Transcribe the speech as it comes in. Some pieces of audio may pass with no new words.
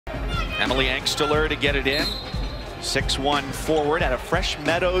Emily Engstler to get it in. 6'1" forward out of Fresh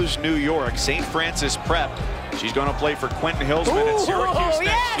Meadows, New York. St. Francis Prep. She's going to play for Quentin Hillsman at Syracuse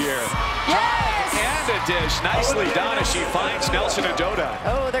next year. Yes! And a dish. Nicely done as she finds Nelson Adota.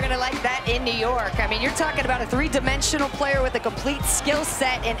 Oh, they're going to like that in New York. I mean, you're talking about a three-dimensional player with a complete skill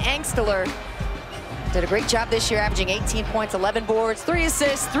set in Engstler. Did a great job this year, averaging 18 points, 11 boards, 3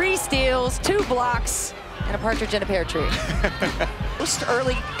 assists, 3 steals, 2 blocks, and a partridge in a pear tree. Most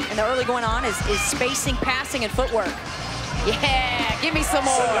early, in the early going on is spacing, passing, and footwork. Yeah, give me some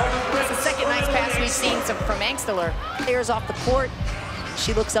more. It's the second nice pass we've seen from Engstler. Players off the court.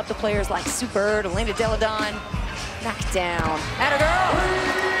 She looks up to players like Sue Bird, Elena Deladon. Knocked down. Atta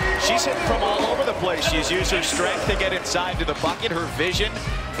girl. She's hitting from all over the place. She's used her strength to get inside to the bucket, her vision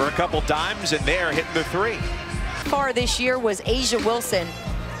for a couple dimes, and there hitting the 3. Far this year was Asia Wilson,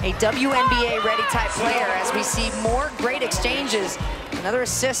 a WNBA-ready type player, as we see more great exchanges. Another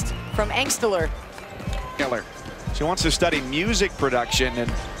assist from Engstler. She wants to study music production,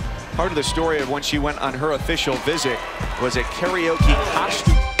 and part of the story of when she went on her official visit was a karaoke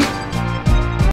costume.